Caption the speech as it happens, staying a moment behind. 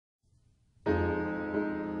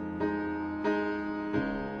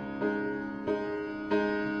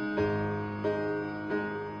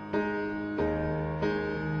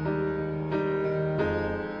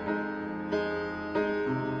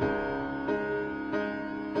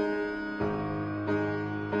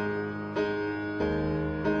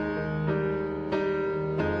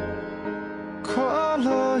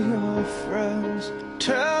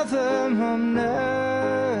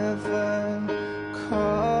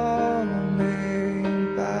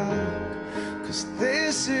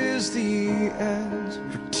is the end.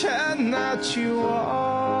 Pretend that you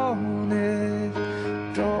want it.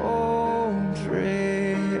 Don't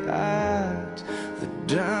react. The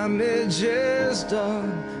damage is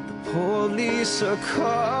done. The police are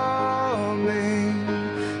coming.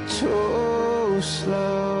 Too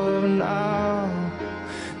slow now.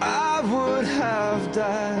 I would have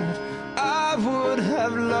died. I would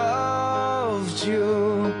have loved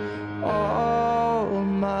you all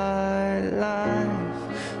my life.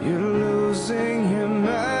 You're losing your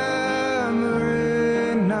memory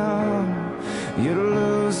now. You're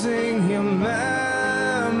losing your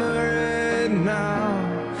memory now.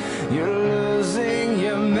 You're losing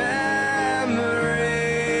your memory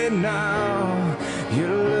now.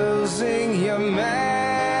 You're losing your memory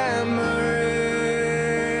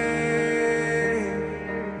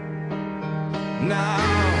now.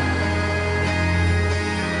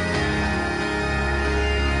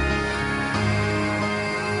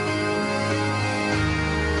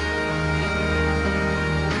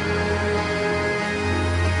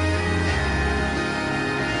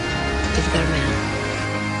 Give that man.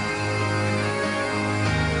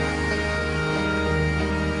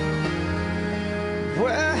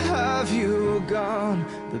 Where have you gone?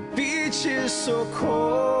 The beach is so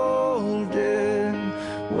cold in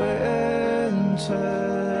winter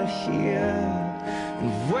here.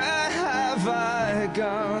 And where have I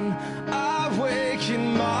gone? I wake in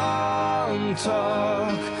Montauk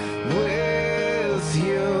with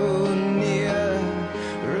you near.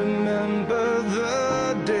 Remember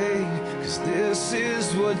the day, 'cause this is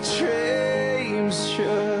what dreams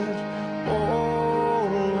should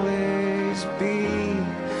always be.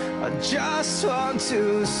 I just want to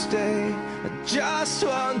stay. I just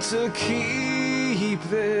want to keep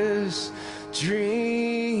this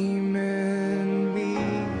dream in me.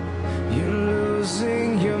 You're losing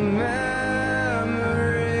your memory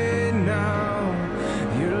now.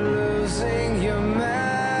 You're losing your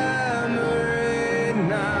memory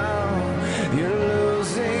now. You're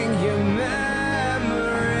losing your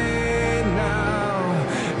memory now.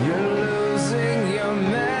 You're losing your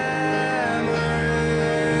memory.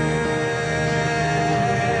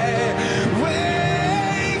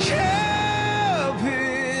 Wake up,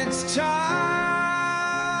 it's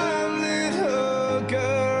time, little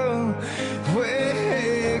girl.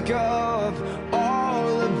 Wake up, all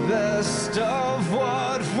the best of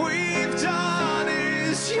what we've done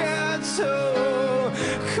is yet to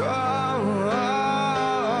come.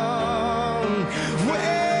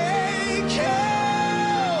 Wake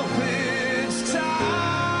up, it's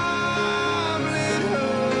time,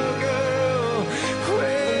 little girl.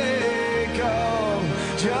 Wake up,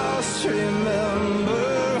 just remember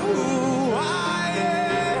who I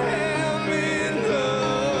am in the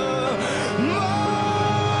morning.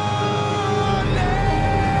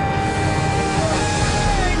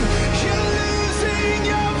 You're losing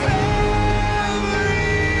your memory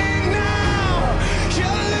now.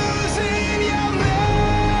 You're losing your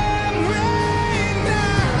memory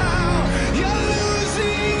now. You're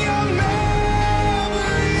losing your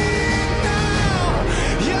memory now.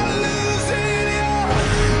 You're losing your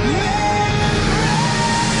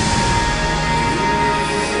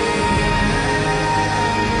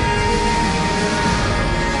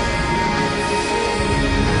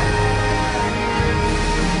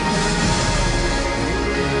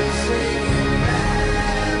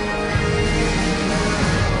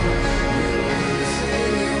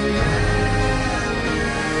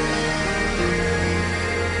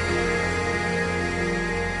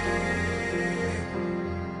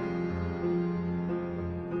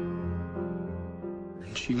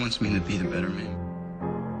She wants me to be the better man.